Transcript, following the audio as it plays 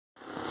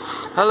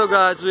Hello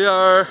guys, we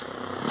are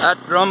at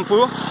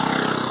Rampu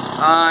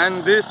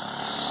and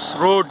this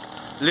road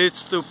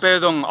leads to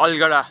Pedong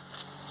Algara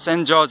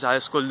St. George High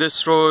School.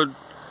 This road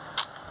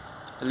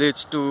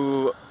leads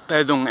to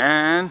Pedong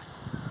and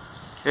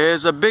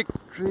here's a big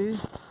tree.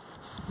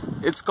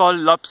 It's called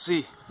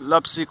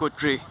Lapsiko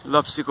tree,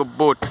 Lapsiko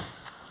boat.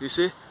 You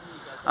see?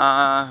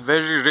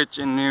 Very rich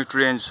in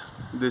nutrients,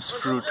 this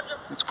fruit.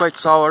 It's quite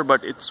sour,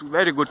 but it's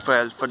very good for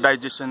health, for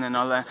digestion and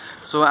all that.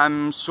 So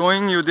I'm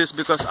showing you this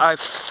because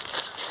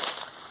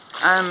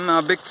I'm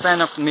a big fan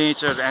of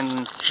nature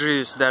and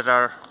trees that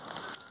are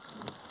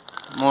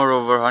more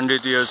over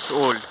 100 years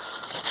old.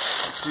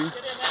 See?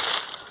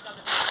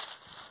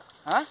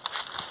 Huh?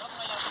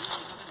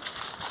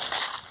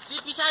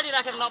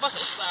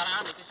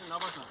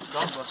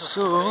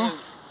 So,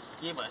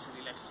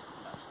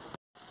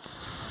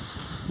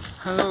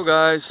 hello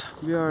guys,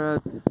 we are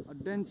at a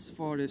dense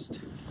forest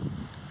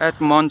at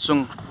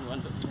Monsung.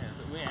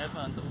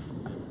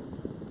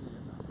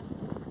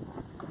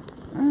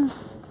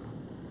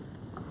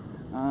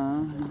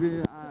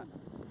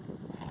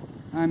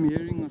 I'm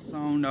hearing a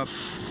sound of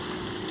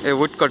a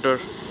woodcutter.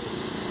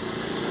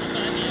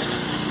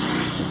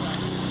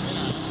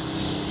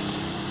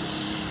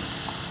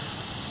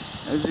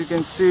 As you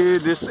can see,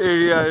 this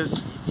area is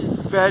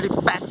very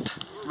packed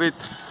with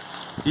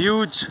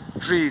huge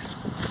trees.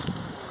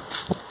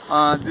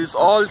 These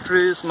all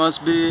trees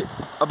must be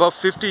above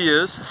 50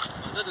 years.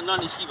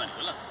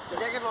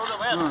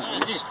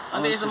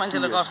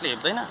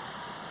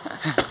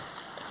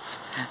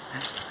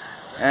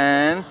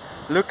 And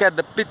look at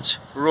the pitch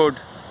road,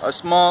 a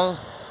small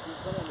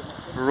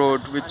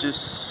road which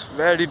is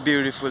very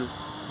beautiful.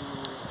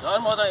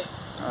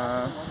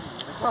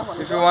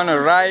 If you want to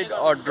ride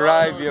or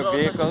drive your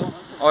vehicle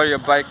or your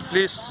bike,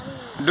 please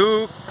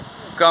do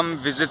come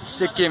visit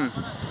Sikkim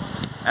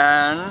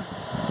and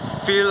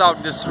feel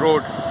out this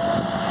road.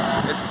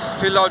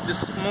 Feel out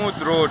this smooth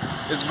road.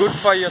 It's good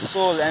for your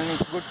soul and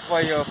it's good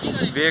for your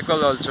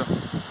vehicle also.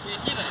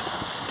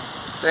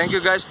 Thank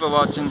you guys for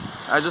watching.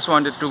 I just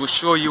wanted to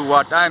show you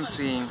what I'm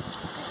seeing.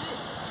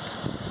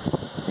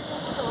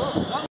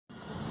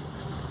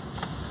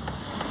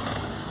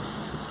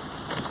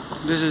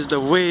 This is the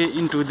way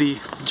into the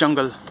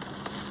jungle.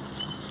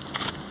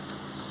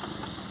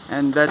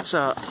 And that's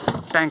a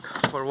tank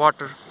for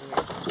water.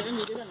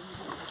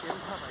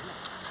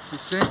 You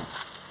see?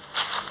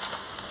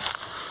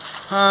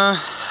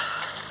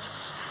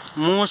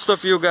 Most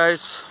of you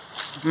guys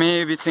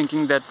may be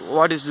thinking that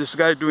what is this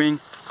guy doing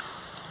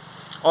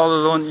all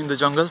alone in the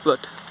jungle, but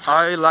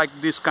I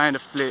like this kind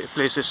of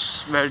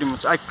places very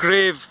much. I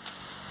crave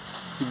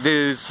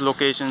these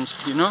locations,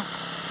 you know.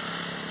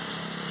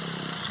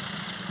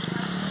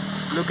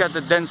 Look at the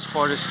dense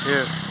forest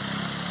here.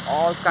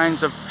 All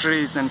kinds of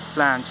trees and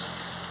plants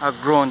are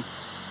grown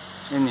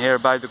in here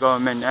by the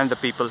government and the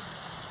people.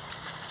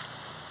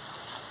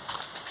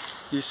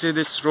 You see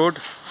this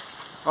road,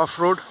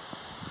 off-road?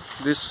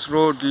 This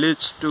road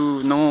leads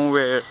to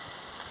nowhere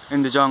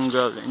in the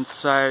jungle.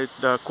 Inside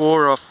the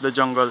core of the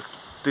jungle,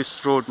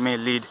 this road may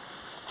lead.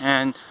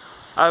 And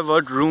I've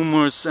heard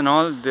rumors and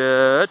all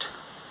that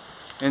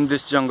in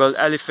this jungle,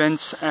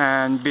 elephants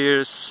and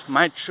bears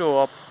might show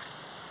up,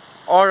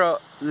 or a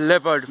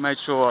leopard might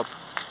show up.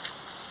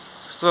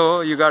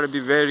 So you gotta be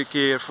very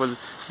careful.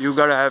 You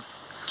gotta have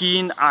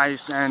keen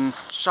eyes and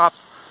sharp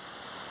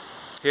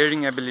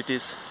hearing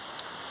abilities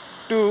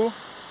to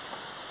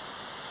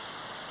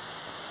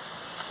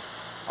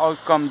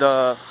outcome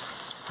the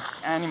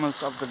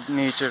animals of the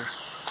nature,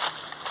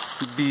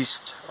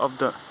 beasts of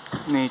the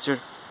nature.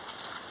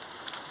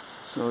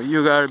 So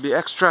you gotta be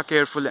extra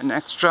careful and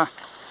extra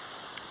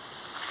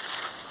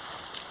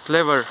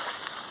clever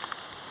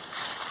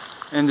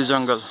in the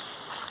jungle.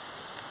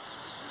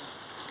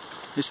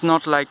 It's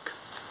not like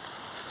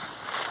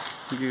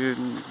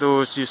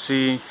those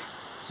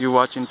you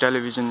watch in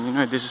television. You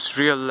know, this is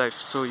real life,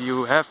 so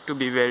you have to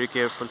be very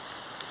careful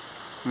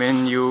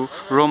when you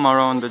roam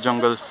around the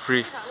jungle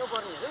free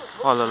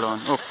all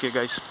alone. Okay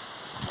guys.